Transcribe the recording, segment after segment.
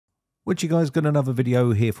What you guys, got another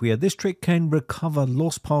video here for you. This trick can recover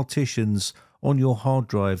lost partitions on your hard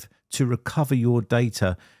drive to recover your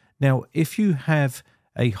data. Now, if you have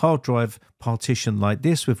a hard drive partition like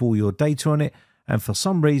this with all your data on it, and for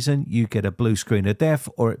some reason you get a blue screen of death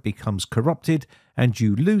or it becomes corrupted and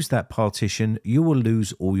you lose that partition, you will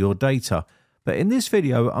lose all your data. But in this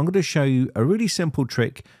video, I'm going to show you a really simple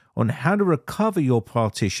trick on how to recover your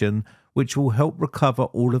partition, which will help recover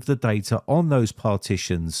all of the data on those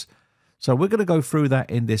partitions. So we're going to go through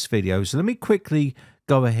that in this video. So let me quickly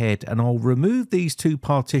go ahead and I'll remove these two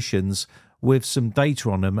partitions with some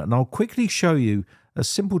data on them, and I'll quickly show you a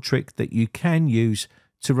simple trick that you can use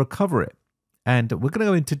to recover it. And we're going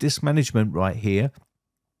to go into disk management right here.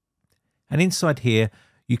 And inside here,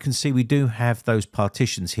 you can see we do have those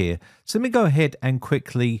partitions here. So let me go ahead and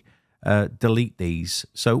quickly delete these.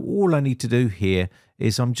 So all I need to do here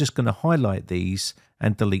is I'm just going to highlight these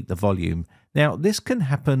and delete the volume. Now, this can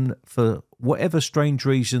happen for whatever strange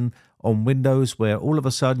reason on Windows, where all of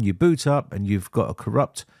a sudden you boot up and you've got a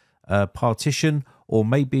corrupt partition, or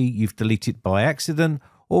maybe you've deleted by accident,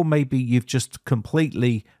 or maybe you've just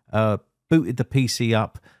completely booted the PC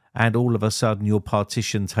up and all of a sudden your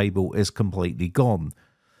partition table is completely gone.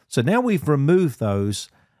 So now we've removed those,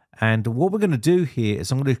 and what we're going to do here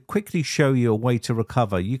is I'm going to quickly show you a way to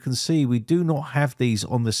recover. You can see we do not have these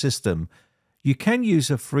on the system. You can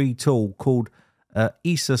use a free tool called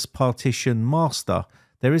ESUS Partition Master.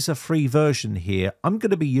 There is a free version here. I'm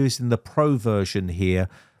going to be using the Pro version here,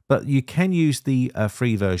 but you can use the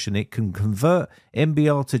free version. It can convert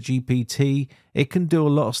MBR to GPT. It can do a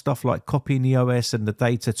lot of stuff like copying the OS and the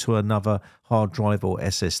data to another hard drive or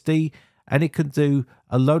SSD. And it can do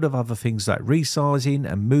a load of other things like resizing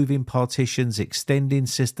and moving partitions, extending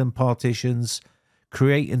system partitions,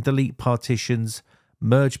 create and delete partitions,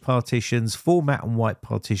 merge partitions, format and wipe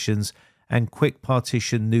partitions, and quick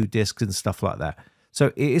partition new disks and stuff like that. So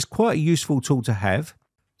it is quite a useful tool to have.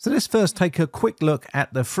 So let's first take a quick look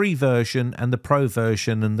at the free version and the Pro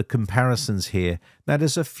version and the comparisons here. Now,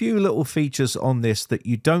 there's a few little features on this that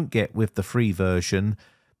you don't get with the free version,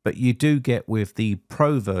 but you do get with the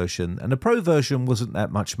Pro version. And the Pro version wasn't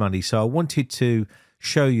that much money, so I wanted to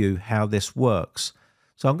show you how this works.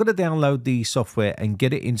 So I'm going to download the software and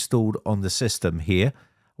get it installed on the system here.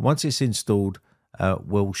 Once it's installed,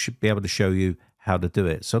 should be able to show you how to do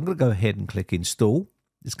it. So I'm going to go ahead and click install.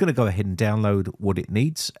 It's going to go ahead and download what it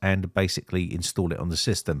needs and basically install it on the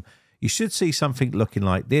system. You should see something looking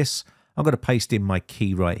like this. I'm going to paste in my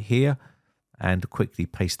key right here and quickly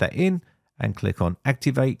paste that in and click on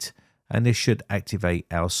activate, and this should activate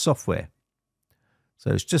our software.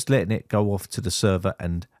 So it's just letting it go off to the server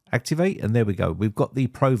and activate, and there we go. We've got the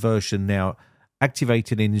Pro version now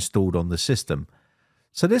activated and installed on the system.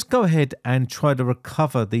 So let's go ahead and try to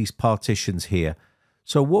recover these partitions here.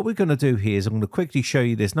 So what we're going to do here is I'm going to quickly show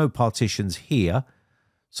you there's no partitions here.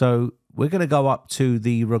 So we're going to go up to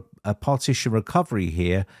the partition recovery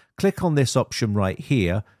here, click on this option right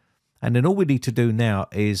here, and then all we need to do now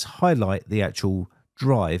is highlight the actual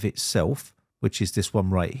drive itself, which is this one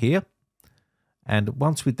right here. And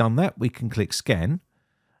once we've done that, we can click scan.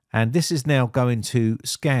 And this is now going to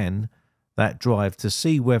scan that drive to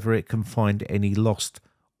see whether it can find any lost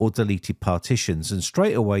or deleted partitions. And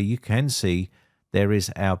straight away, you can see there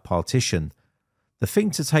is our partition. The thing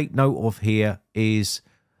to take note of here is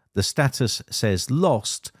the status says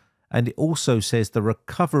lost, and it also says the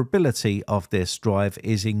recoverability of this drive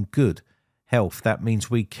is in good health. That means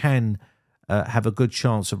we can have a good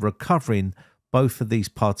chance of recovering both of these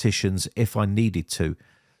partitions if I needed to.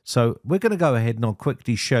 So we're going to go ahead and I'll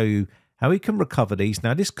quickly show you how we can recover these.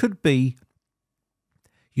 Now, this could be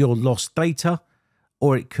your lost data,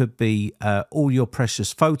 or it could be all your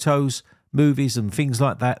precious photos, movies and things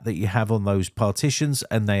like that that you have on those partitions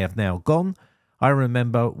and they have now gone. I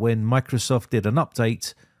remember when Microsoft did an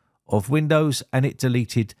update of Windows and it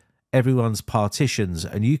deleted everyone's partitions,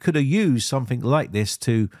 and you could have used something like this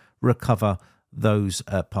to recover those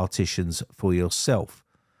partitions for yourself.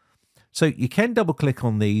 So you can double click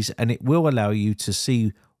on these and it will allow you to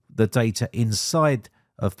see the data inside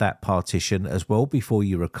of that partition as well before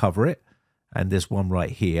you recover it. And there's one right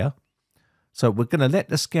here. So we're going to let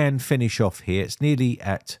the scan finish off here. It's nearly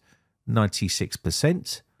at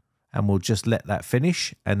 96%, and we'll just let that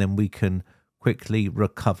finish and then we can quickly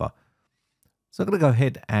recover. So I'm going to go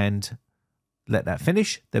ahead and let that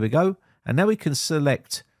finish. There we go. And now we can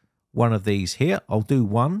select one of these here. I'll do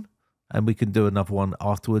one and we can do another one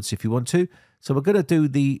afterwards if you want to. So we're going to do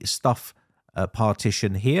the stuff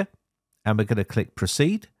partition here, and we're going to click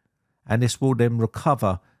proceed, and this will then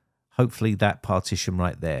recover hopefully that partition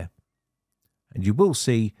right there. And you will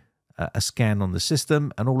see a scan on the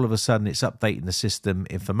system, and all of a sudden it's updating the system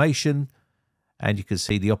information, and you can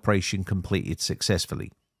see the operation completed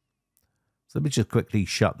successfully. So let me just quickly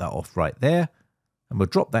shut that off right there, and we'll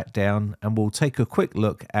drop that down, and we'll take a quick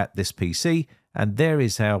look at this PC, and there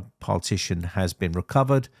is our partition has been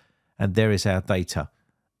recovered, and there is our data.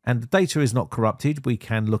 And the data is not corrupted. We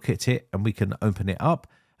can look at it, and we can open it up,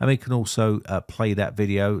 and we can also play that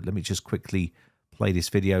video. Let me just quickly play this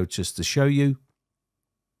video just to show you.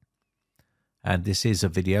 And this is a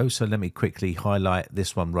video, so let me quickly highlight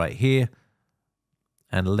this one right here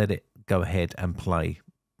and let it go ahead and play.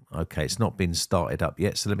 Okay, it's not been started up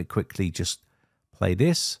yet, so let me quickly just play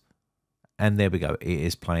this. And there we go, it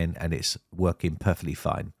is playing and it's working perfectly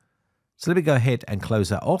fine. So let me go ahead and close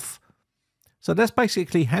that off. So that's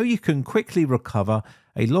basically how you can quickly recover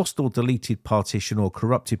a lost or deleted partition or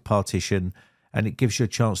corrupted partition, and it gives you a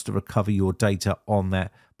chance to recover your data on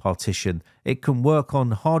that partition. It can work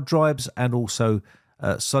on hard drives and also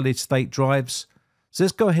solid state drives. So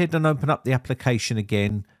let's go ahead and open up the application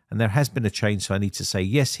again, and there has been a change, so I need to say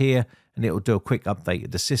yes here, and it will do a quick update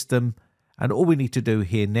of the system. And all we need to do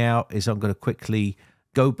here now is I'm going to quickly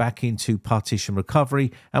go back into partition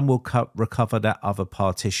recovery, and we'll recover that other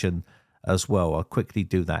partition as well. I'll quickly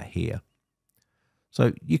do that here.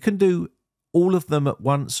 So you can do all of them at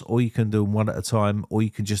once, or you can do them one at a time, or you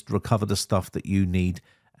can just recover the stuff that you need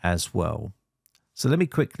as well. So let me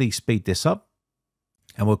quickly speed this up,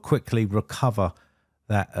 and we'll quickly recover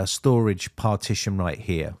that storage partition right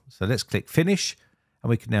here. So let's click finish, and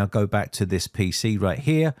we can now go back to this PC right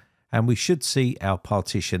here, and we should see our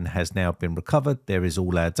partition has now been recovered. There is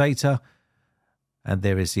all our data, and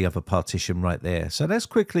there is the other partition right there. So that's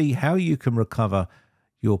quickly how you can recover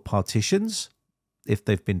your partitions if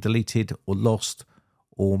they've been deleted or lost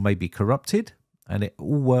or maybe corrupted, and it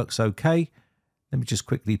all works okay. Let me just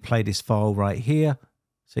quickly play this file right here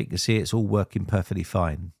so you can see it's all working perfectly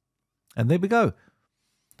fine. And there we go.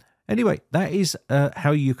 Anyway, that is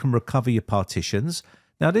how you can recover your partitions.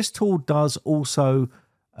 Now, this tool does also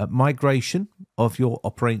migration of your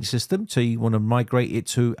operating system. So you want to migrate it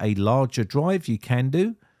to a larger drive, you can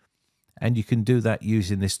do. And you can do that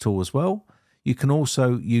using this tool as well. You can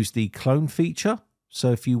also use the clone feature.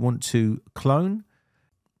 So if you want to clone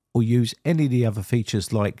or use any of the other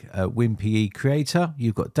features like WinPE Creator,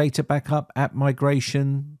 you've got data backup, app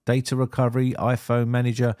migration, data recovery, iPhone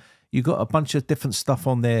Manager. You've got a bunch of different stuff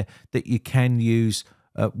on there that you can use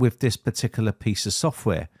with this particular piece of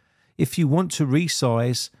software. If you want to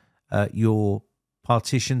resize your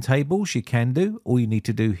partition tables, you can do. All you need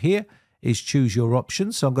to do here is choose your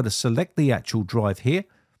options. So I'm going to select the actual drive here.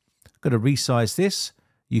 I'm going to resize this.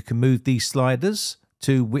 You can move these sliders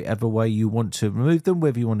to whichever way you want to remove them,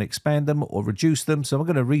 whether you want to expand them or reduce them. So I'm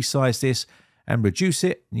going to resize this and reduce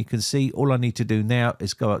it. And you can see all I need to do now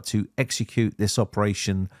is go up to execute this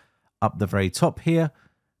operation up the very top here.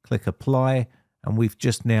 Click apply, and we've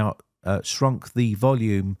just now shrunk the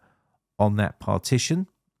volume on that partition.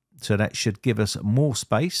 So that should give us more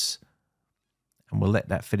space, and we'll let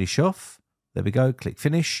that finish off. There we go, click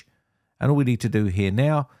finish. And all we need to do here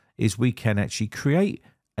now is we can actually create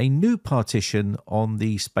a new partition on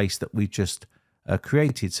the space that we just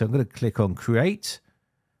created. So I'm going to click on create.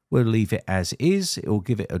 We'll leave it as is. It will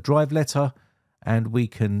give it a drive letter, and we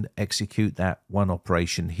can execute that one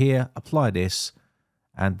operation here, apply this,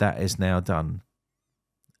 and that is now done.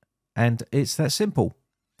 And it's that simple.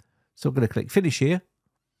 So I'm going to click finish here,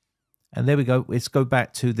 and there we go. Let's go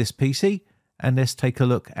back to this PC, and let's take a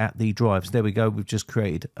look at the drives. There we go. We've just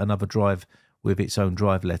created another drive with its own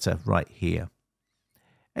drive letter right here.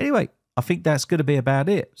 Anyway, I think that's going to be about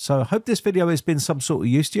it. So I hope this video has been some sort of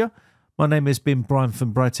use to you. My name has been Brian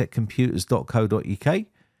from briteccomputers.co.uk.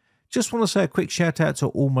 Just want to say a quick shout out to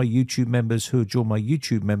all my YouTube members who join my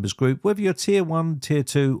YouTube members group, whether you're tier 1, tier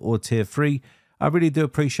 2 or tier 3. I really do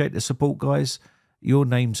appreciate the support, guys. Your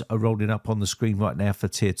names are rolling up on the screen right now for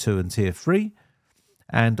tier 2 and tier 3.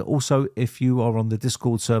 And also, if you are on the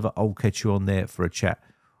Discord server, I'll catch you on there for a chat.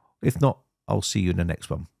 If not, I'll see you in the next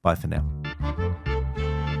one. Bye for now.